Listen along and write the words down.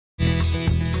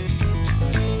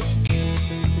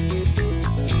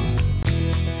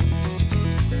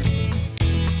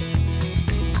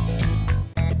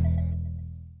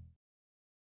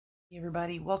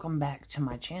everybody, welcome back to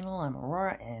my channel. I'm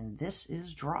Aurora and this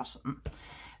is Drawsome.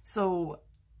 So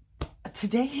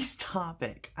today's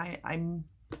topic, I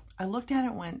looked at it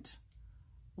and went,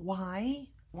 why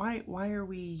are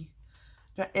we,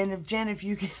 and if Jen, if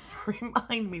you can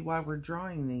remind me why we're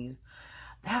drawing these,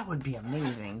 that would be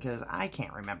amazing because I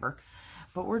can't remember.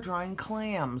 But we're drawing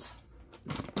clams.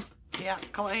 Yeah,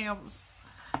 clams.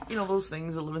 You know, those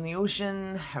things that live in the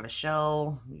ocean, have a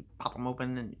shell, you pop them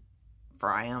open and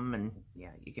fry them, and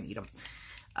yeah, you can eat them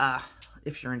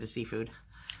if you're into seafood.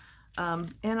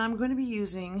 And I'm going to be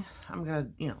using, I'm going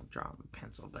to, you know, draw with a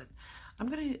pencil, but I'm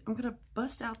going to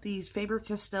bust out these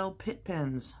Faber-Castell Pitt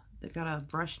pens. They've got a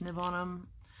brush nib on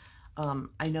them.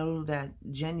 I know that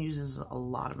Jen uses a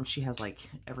lot of them. She has like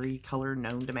every color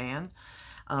known to man.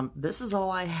 This is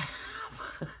all I have.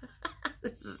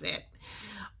 This is it.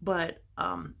 But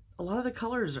a lot of the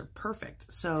colors are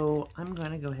perfect. So I'm going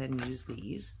to go ahead and use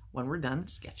these when we're done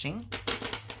sketching.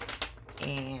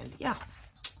 And yeah,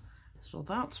 so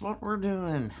that's what we're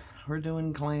doing. We're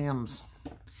doing clams.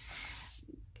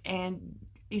 And,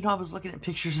 you know, I was looking at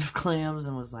pictures of clams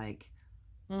and was like,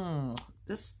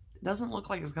 this doesn't look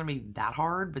like it's going to be that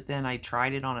hard. But then I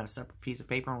tried it on a separate piece of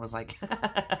paper and was like,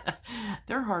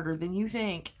 they're harder than you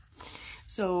think.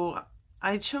 So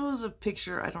I chose a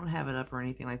picture. I don't have it up or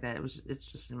anything like that.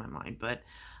 It's just in my mind. But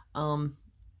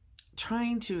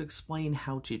trying to explain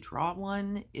how to draw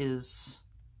one is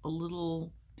a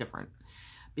little different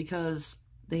because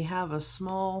they have a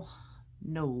small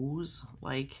nose,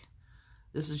 like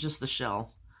this is just the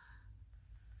shell,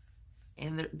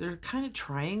 and they're kind of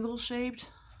triangle shaped,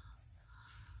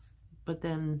 but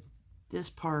then this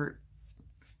part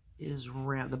is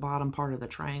round. The bottom part of the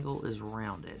triangle is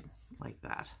rounded like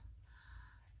that,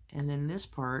 and then this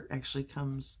part actually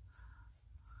comes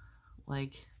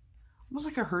like almost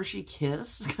like a Hershey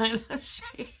Kiss kind of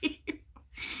shape.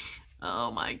 Oh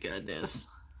my goodness.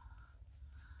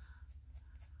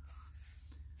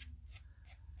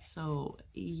 So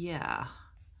yeah,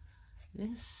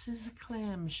 this is a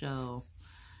clam shell.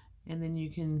 And then you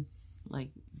can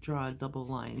like draw a double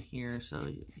line here so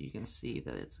you can see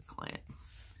that it's a clam.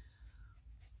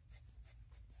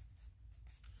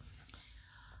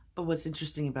 But what's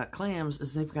interesting about clams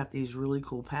is they've got these really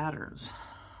cool patterns.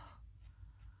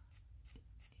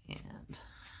 And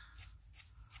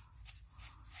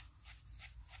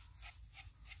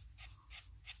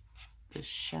the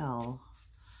shell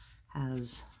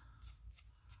has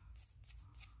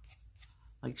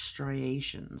like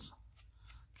striations,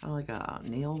 kind of like a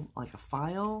nail, like a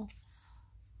file.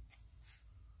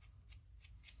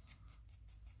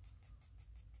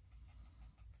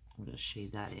 I'm going to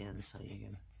shade that in so you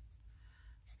can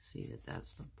see that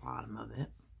that's the bottom of it.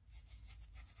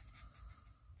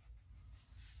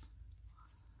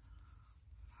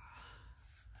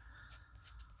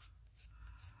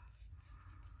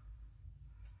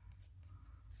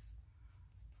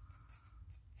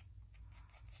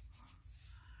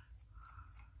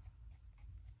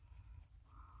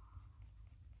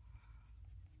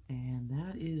 And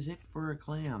that is it for a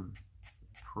clam.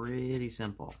 Pretty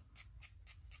simple.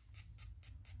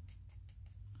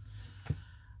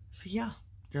 So yeah,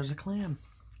 there's a clam.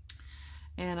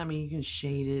 And I mean, you can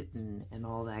shade it and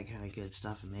all that kind of good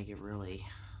stuff and make it really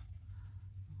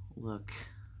look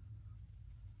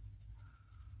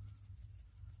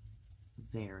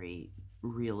very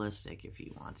realistic if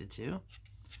you wanted to.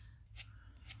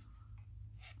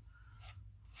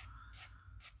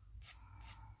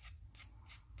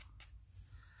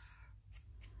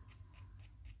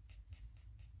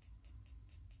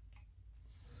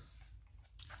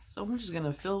 So I'm just going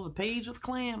to fill the page with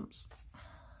clams.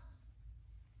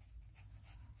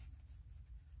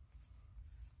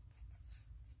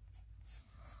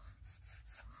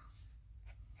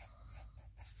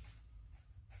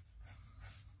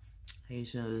 I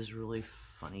used to know this really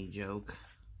funny joke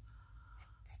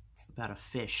about a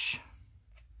fish.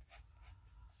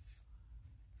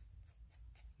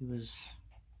 He was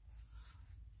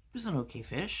an okay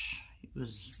fish. He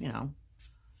was, you know,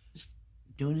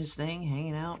 doing his thing,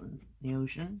 hanging out in the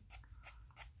ocean.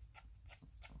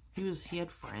 He had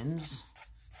friends.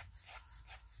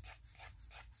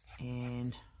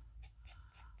 And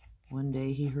one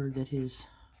day he heard that his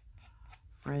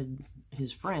friend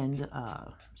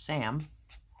Sam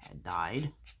had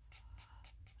died.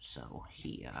 So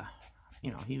he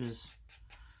you know, he was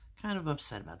kind of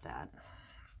upset about that.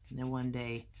 And then one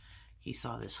day he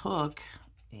saw this hook,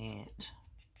 and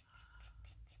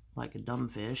like a dumb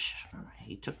fish,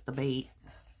 he took the bait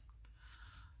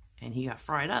and he got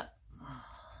fried up.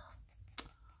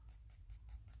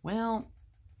 Well,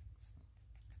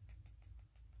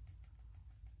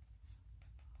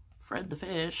 Fred the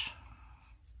fish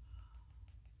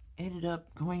ended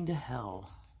up going to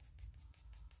hell.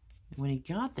 And when he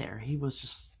got there, he was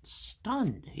just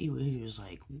stunned. He was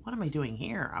like, what am I doing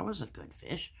here? I was a good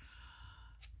fish.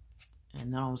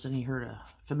 And then all of a sudden he heard a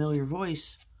familiar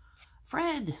voice.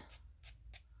 Fred,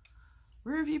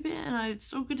 where have you been? It's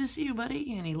so good to see you,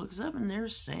 buddy. And he looks up and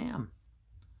there's Sam.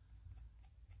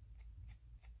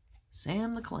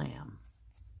 Sam the Clam.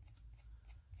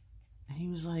 And he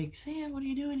was like, Sam, what are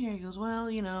you doing here? He goes, well,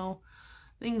 you know,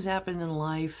 things happen in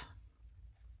life.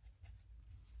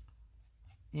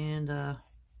 And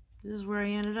this is where I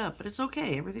ended up. But it's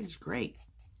okay. Everything's great.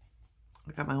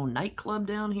 I got my own nightclub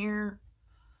down here.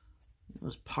 It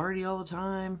was party all the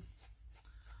time.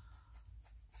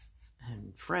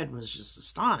 And Fred was just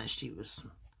astonished. He was,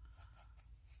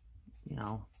 you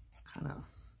know, kind of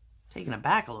taken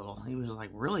aback a little. He was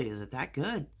like, really? Is it that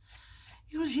good?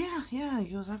 He goes, yeah.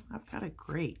 He goes, I've got it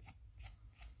great.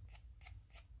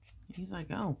 He's like,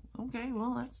 oh, okay,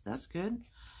 well, that's good.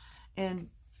 And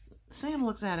Sam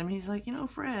looks at him. He's like, you know,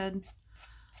 Fred,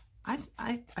 I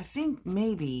think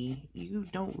maybe you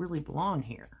don't really belong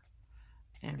here.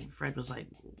 And Fred was like,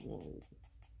 well,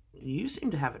 you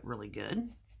seem to have it really good.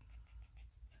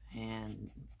 And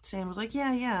Sam was like,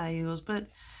 yeah. He goes, but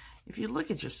if you look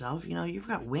at yourself, you know, you've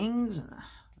got wings and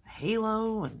a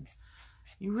halo, and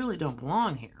you really don't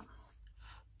belong here.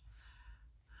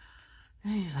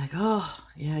 And he's like, oh,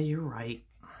 yeah, you're right.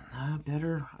 I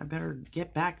better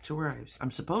get back to where I'm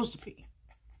supposed to be.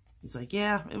 He's like,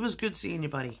 yeah, it was good seeing you,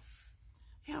 buddy.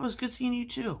 Yeah, it was good seeing you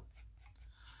too.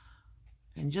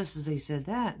 And just as they said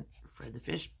that, Fred the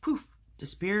fish, poof,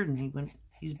 disappeared, and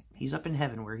he's up in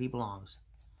heaven where he belongs.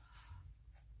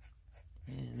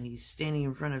 And he's standing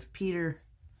in front of Peter,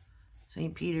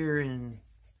 St. Peter, and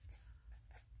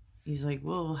he's like,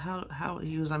 well, how,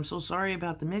 he goes, I'm so sorry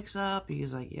about the mix-up.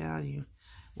 He's like, yeah, you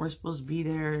weren't supposed to be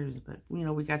there, but, you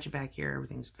know, we got you back here.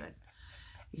 Everything's good.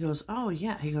 He goes, oh,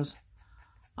 yeah. He goes,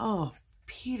 oh,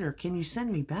 Peter, can you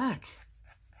send me back?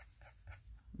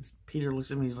 Peter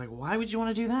looks at me. He's like, why would you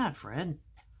want to do that, Fred?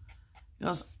 He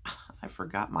goes, I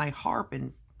forgot my harp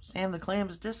in Sam the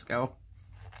Clam's disco.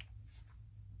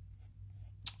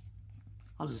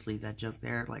 I'll just leave that joke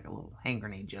there, like a little hand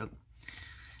grenade joke.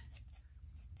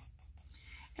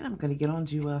 And I'm going to get on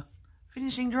to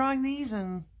finishing drawing these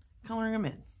and coloring them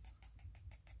in.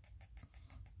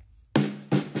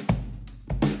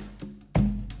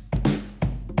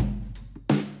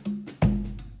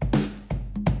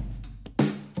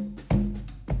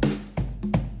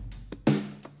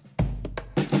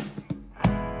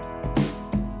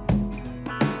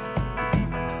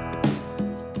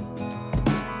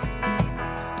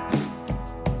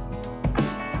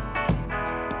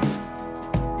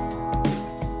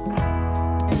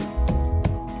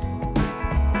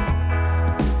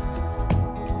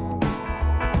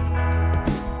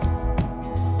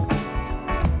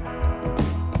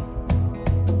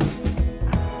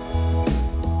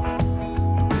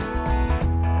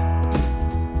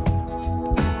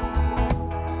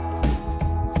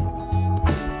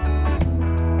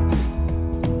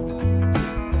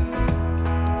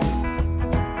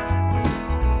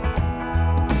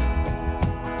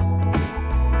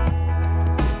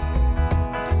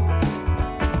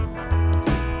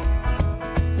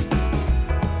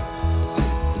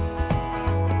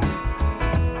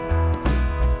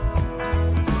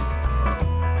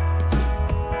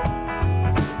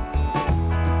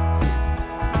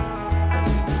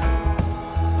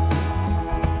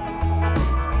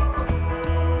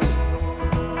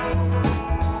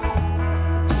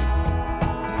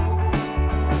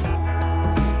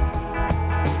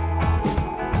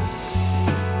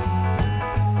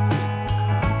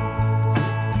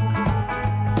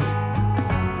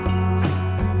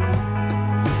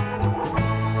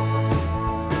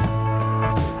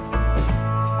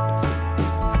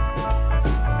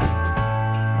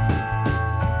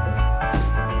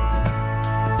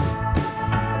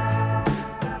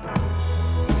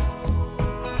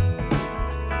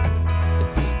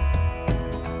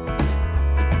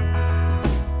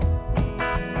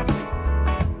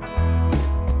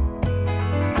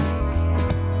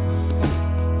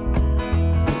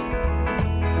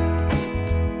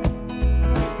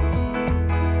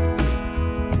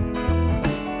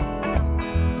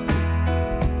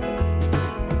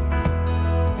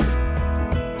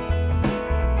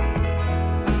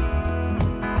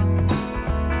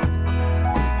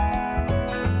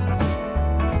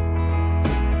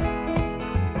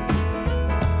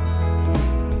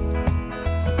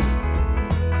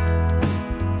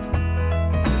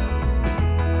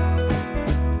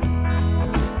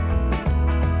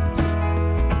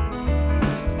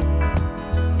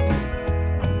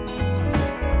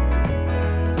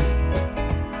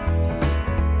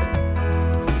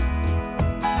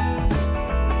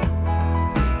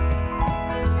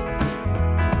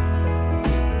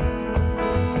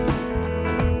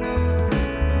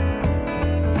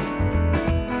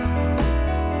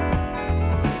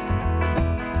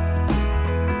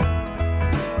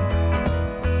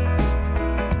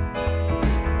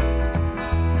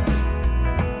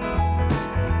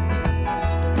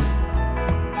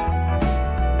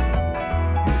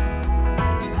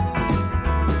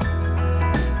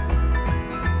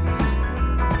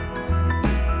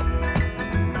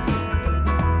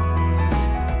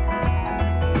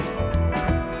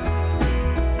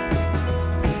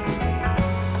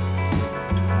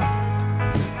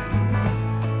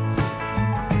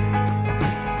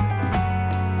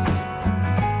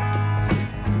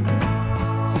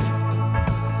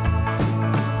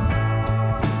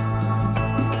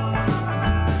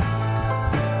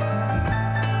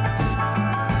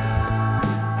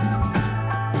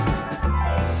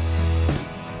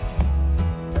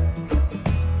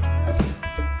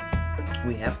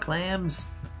 clams.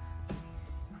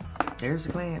 There's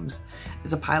the clams.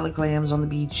 There's a pile of clams on the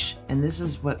beach, and this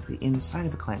is what the inside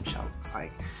of a clamshell looks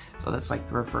like. So that's like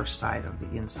the reverse side of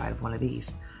the inside of one of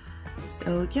these.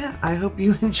 So yeah, I hope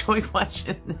you enjoyed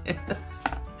watching this.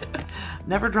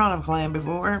 Never drawn a clam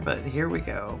before, but here we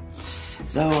go.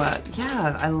 So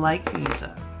yeah, I like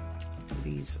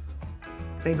these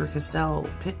Faber-Castell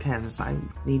pit pens. I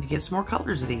need to get some more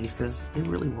colors of these because they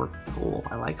really work cool.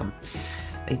 I like them.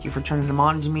 Thank you for turning them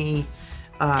on to me.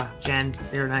 Jen,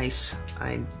 they're nice.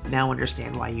 I now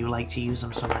understand why you like to use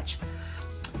them so much.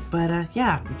 But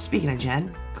yeah, speaking of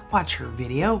Jen, go watch her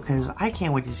video because I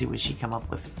can't wait to see what she come up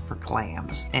with for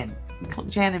clams. And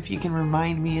Jen, if you can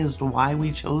remind me as to why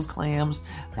we chose clams,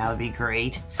 that would be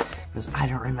great. Because I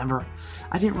don't remember.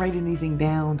 I didn't write anything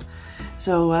down.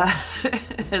 So,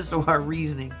 as to our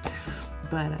reasoning.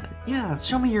 But yeah,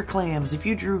 show me your clams. If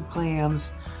you drew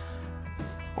clams,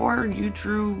 or you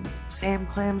drew Sam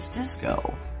Clam's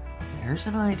Disco, there's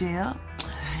an idea.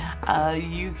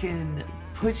 You can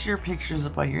put your pictures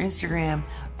up on your Instagram.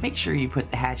 Make sure you put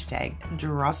the hashtag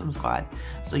Drawsome Squad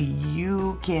so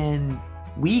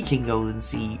we can go and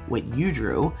see what you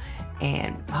drew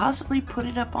and possibly put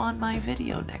it up on my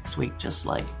video next week, just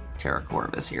like Tara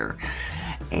Corvus here.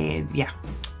 And yeah,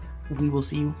 we will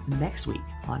see you next week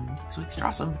on next week's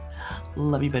Drawsome.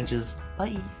 Love you bunches.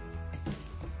 Bye.